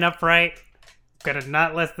staying upright. Gonna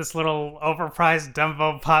not let this little overpriced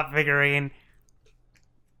Dumbo pop figurine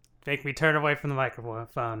make me turn away from the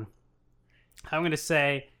microphone. I'm gonna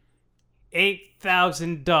say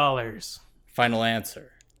 $8,000. Final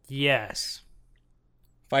answer. Yes.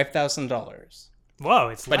 $5,000. Whoa,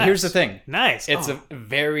 it's But less. here's the thing. Nice. It's a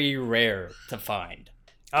very rare to find.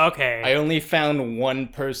 Okay. I only found one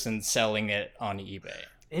person selling it on eBay.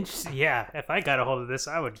 Interesting. Yeah, if I got a hold of this,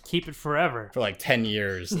 I would keep it forever. For 10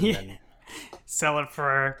 years. And Yeah. then... Sell it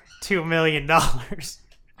for $2 million.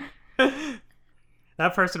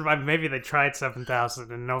 That person, maybe they tried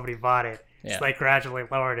 7,000 and nobody bought it. Yeah. So they gradually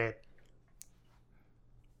lowered it.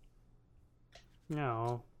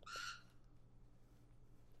 No.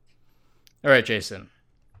 All right, Jason.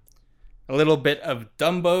 A little bit of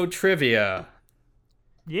Dumbo trivia.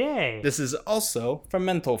 Yay. This is also from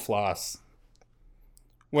Mental Floss.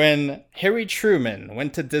 When Harry Truman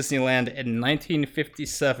went to Disneyland in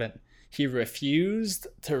 1957, he refused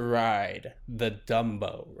to ride the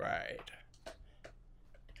Dumbo ride.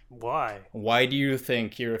 Why? Why do you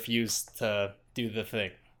think he refused to do the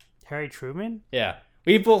thing? Harry Truman? Yeah.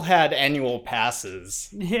 We've all had annual passes.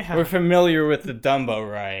 Yeah. We're familiar with the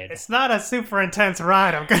Dumbo ride. It's not a super intense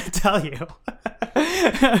ride, I'm gonna tell you. Do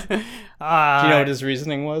you know what his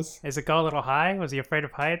reasoning was? Is it Go a Little High? Was he afraid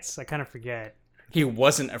of heights? I kind of forget. He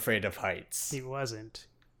wasn't afraid of heights. He wasn't.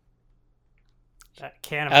 I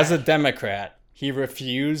can't As a imagine. Democrat, he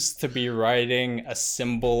refused to be riding a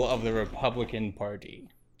symbol of the Republican Party.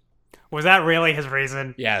 Was that really his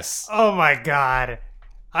reason? Yes. Oh my god.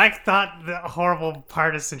 I thought the horrible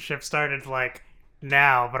partisanship started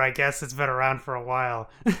now, but I guess it's been around for a while.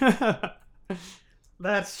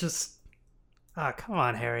 That's just... come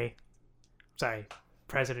on, Harry. Sorry,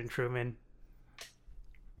 President Truman.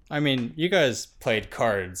 I mean, you guys played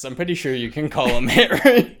cards. I'm pretty sure you can call him hit,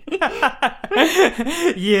 right?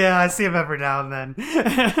 Yeah, I see him every now and then.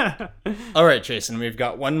 All right, Jason, we've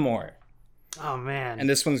got one more. Oh, man. And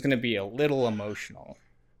this one's going to be a little emotional.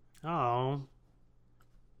 Oh.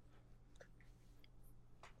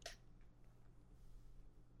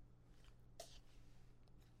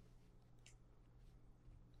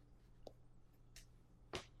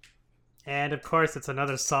 And of course, it's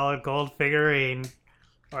another solid gold figurine.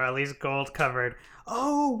 Or at least gold covered.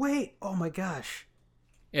 Oh, wait. Oh my gosh.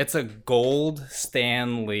 It's a gold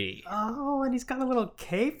Stan Lee. Oh, and he's got a little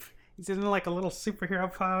cape. He's in like a little superhero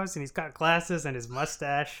pose, and he's got glasses and his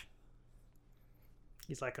mustache.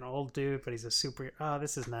 He's like an old dude, but he's a super... Oh,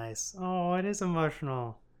 this is nice. Oh, it is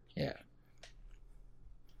emotional. Yeah.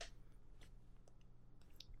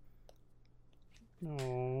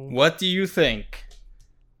 Oh. What do you think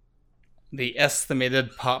the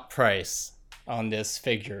estimated pop price on this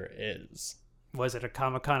figure is? Was it a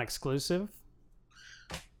Comic-Con exclusive?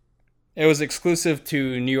 It was exclusive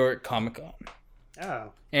to New York Comic Con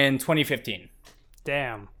Oh. in 2015.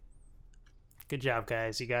 Damn. Good job,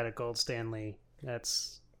 guys. You got a gold Stanley.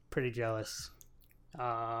 That's pretty jealous. Do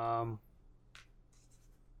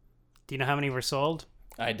you know how many were sold?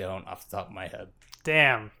 I don't, off the top of my head.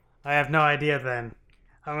 Damn. I have no idea then.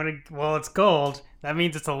 Well, it's gold. That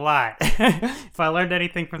means it's a lot. If I learned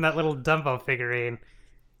anything from that little Dumbo figurine.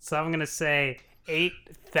 So I'm gonna say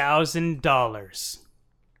 $8,000.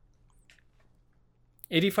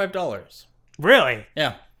 $85. Really?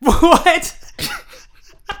 Yeah. What?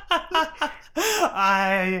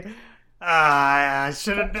 I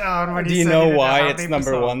should have known when Do you you said know didn't why how it's many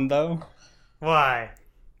number sold. one, though? Why?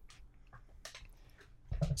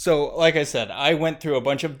 So, like I said, I went through a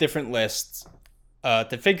bunch of different lists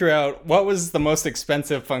to figure out what was the most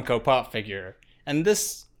expensive Funko Pop figure. And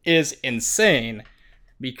this is insane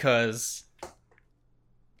because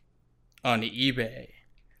on eBay,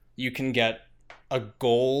 you can get a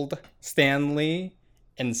gold Stan Lee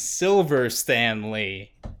and silver Stan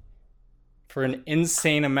Lee for an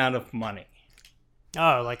insane amount of money.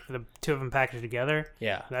 Oh, like the two of them packaged together?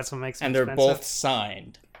 Yeah. That's what makes them And they're expensive? both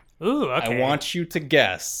signed. Ooh, okay. I want you to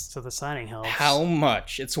guess So the signing helps. how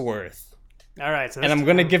much it's worth. All right. So And I'm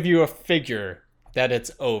going to give you a figure that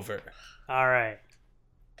it's over. All right.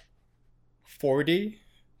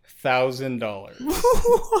 $40,000.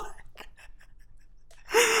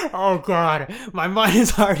 Oh, God. My mind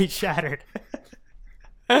is already shattered.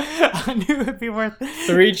 I knew it'd be worth...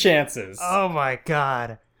 3 chances. Oh, my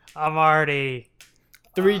God. I'm already...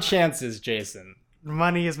 3 chances, Jason.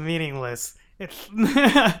 Money is meaningless. It's...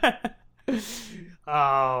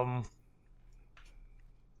 Oh,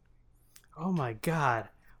 my God.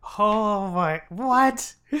 Oh, my...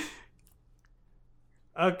 What?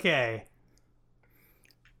 Okay.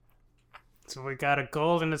 So we got a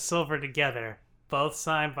gold and a silver together. Both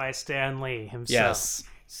signed by Stan Lee himself. Yes.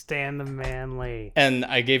 Stan the Man Lee. And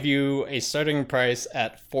I gave you a starting price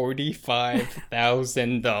at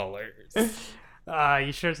 $45,000.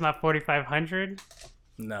 You sure it's not 4,500?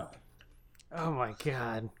 No. Oh my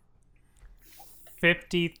God.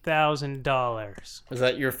 $50,000. Is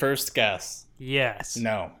that your first guess? Yes.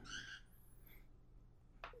 No.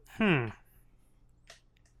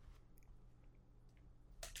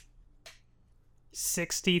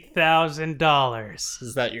 $60,000.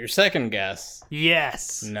 Is that your second guess?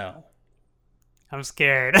 Yes. No. I'm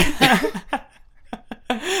scared.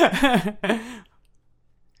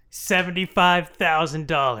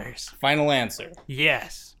 $75,000. Final answer.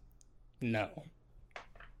 Yes. No.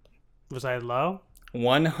 Was I low?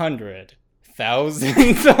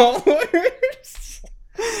 $100,000.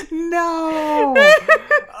 No.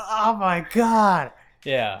 Oh my God.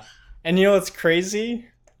 Yeah. And you know what's crazy?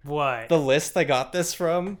 What? The list I got this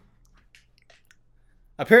from.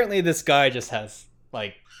 Apparently this guy just has,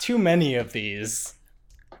 like, too many of these.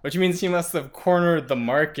 Which means he must have cornered the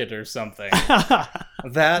market or something.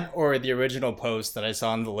 That or the original post that I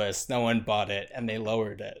saw on the list, no one bought it and they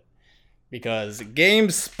lowered it. Because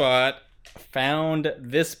GameSpot found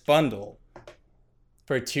this bundle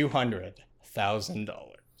for $200,000.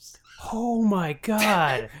 Oh my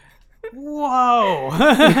God.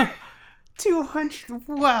 Whoa. 200.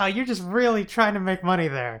 Wow, you're just really trying to make money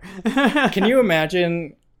there. Can you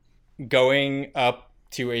imagine going up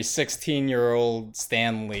to a 16-year-old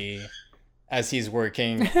Stan Lee as he's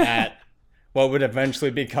working at what would eventually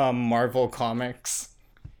become Marvel Comics,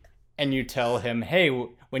 and you tell him, hey,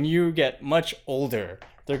 when you get much older,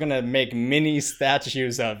 they're gonna make mini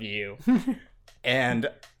statues of you, and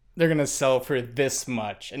they're gonna sell for this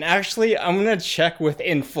much. And actually, I'm gonna check with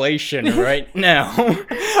inflation right now.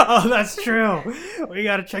 Oh, that's true. We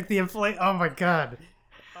gotta check the inflation. Oh my god.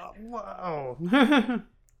 Whoa.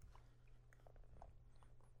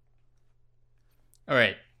 All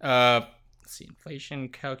right. Let's see, inflation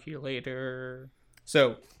calculator.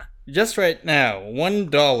 So, just right now,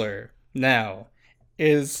 $1 now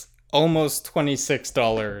is almost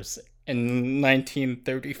 $26 in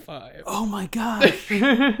 1935. Oh my gosh.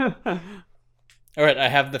 All right, I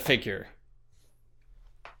have the figure.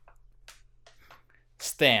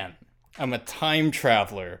 Stan, I'm a time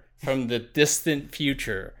traveler from the distant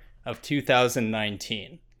future of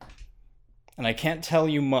 2019. And I can't tell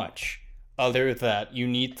you much other that you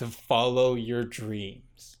need to follow your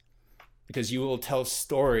dreams. Because you will tell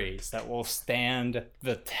stories that will stand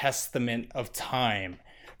the testament of time.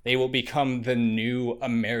 They will become the new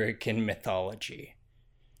American mythology.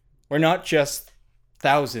 Where not just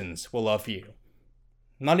thousands will love you.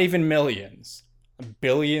 Not even millions.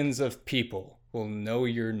 Billions of people will know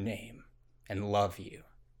your name and love you.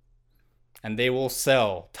 And they will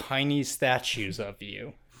sell tiny statues of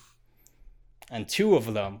you. And 2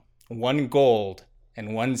 of them, 1 gold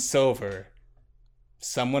and 1 silver,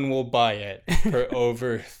 someone will buy it for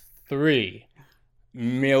over $3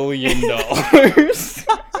 million.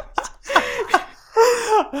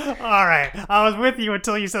 All right, I was with you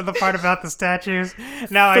until you said the part about the statues.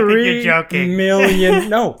 Now I think you're joking. $3 million.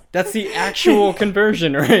 No, that's the actual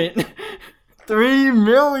conversion, right? $3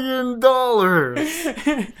 million.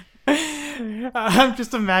 I'm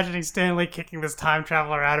just imagining Stanley kicking this time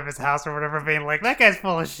traveler out of his house or whatever, being like, that guy's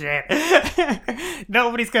full of shit.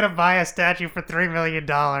 Nobody's gonna buy a statue for $3 million.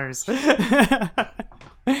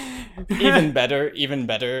 Even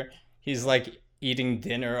better. He's like eating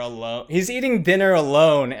dinner alone. He's eating dinner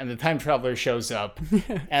alone, and the time traveler shows up.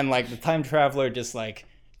 And like the time traveler just like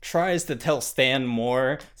tries to tell Stan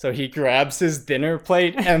more, so he grabs his dinner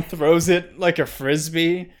plate and throws it like a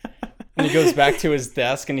frisbee. And he goes back to his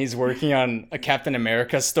desk and he's working on a Captain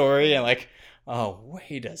America story and like, oh,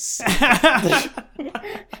 wait a second.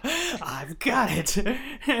 I've got it.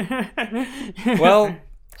 Well,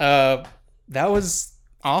 that was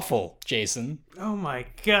awful, Jason. Oh my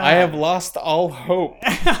god. I have lost all hope.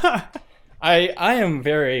 I am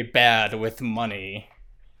very bad with money.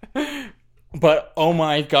 But oh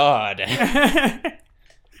my god.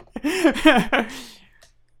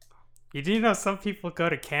 You do know some people go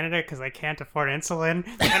to Canada because they can't afford insulin,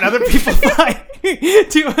 and other people buy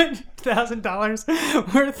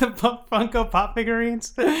 $200,000 worth of Funko Pop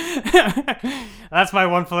figurines? That's my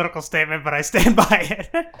one political statement, but I stand by it.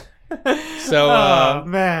 So, oh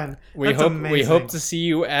man, we hope to see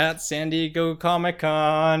you at San Diego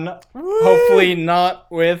Comic-Con. Hopefully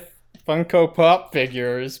not with Funko Pop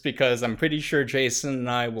figures, because I'm pretty sure Jason and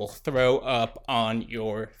I will throw up on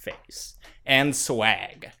your face. And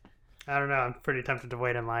swag. I don't know. I'm pretty tempted to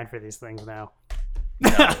wait in line for these things now.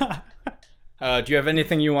 No. Do you have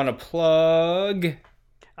anything you want to plug?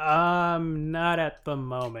 Not at the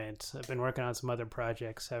moment. I've been working on some other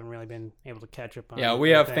projects. Haven't really been able to catch up on. Yeah, we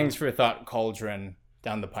have things for Thought Cauldron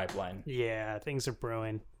down the pipeline. Yeah, things are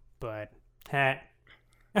brewing, but let's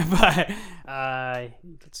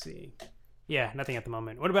see. Yeah, nothing at the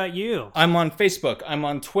moment. What about you? I'm on Facebook, I'm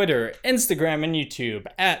on Twitter, Instagram, and YouTube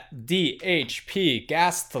at DHP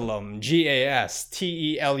Gastelum,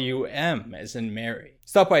 Gastelum, as in Mary.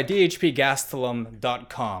 Stop by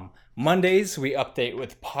dhpgastelum.com. Mondays, we update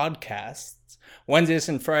with podcasts. Wednesdays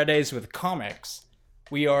and Fridays with comics.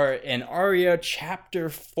 We are in Aria Chapter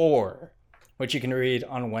 4, which you can read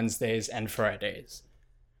on Wednesdays and Fridays.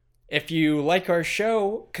 If you like our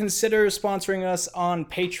show, consider sponsoring us on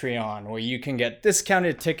Patreon, where you can get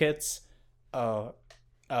discounted tickets. You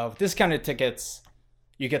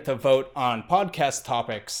get to vote on podcast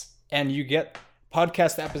topics, and you get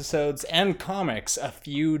podcast episodes and comics a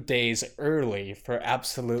few days early for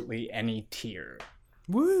absolutely any tier.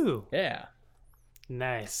 Woo! Yeah.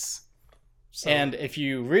 Nice. And if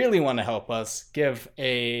you really want to help us, give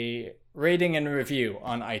a rating and review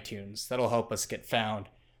on iTunes. That'll help us get found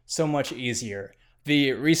so much easier.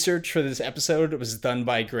 The research for this episode was done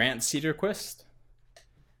by Grant Cedarquist,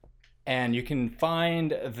 and you can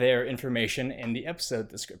find their information in the episode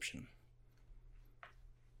description.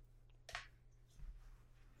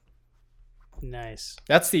 Nice.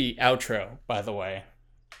 That's the outro, by the way.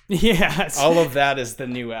 Yeah. All of that is the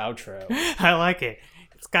new outro. I like it.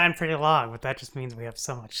 It's gotten pretty long, but that just means we have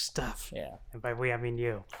so much stuff. Yeah. And by we, I mean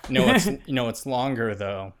you. It's longer,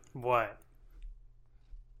 though. What?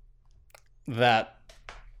 That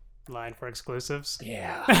line for exclusives.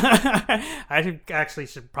 Yeah. Actually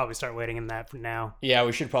should probably start waiting in that for now. Yeah,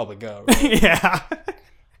 we should probably go. Right? Yeah.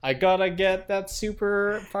 I gotta get that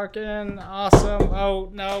super fucking awesome. Oh,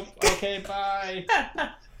 no. Okay, bye.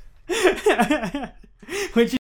 Would you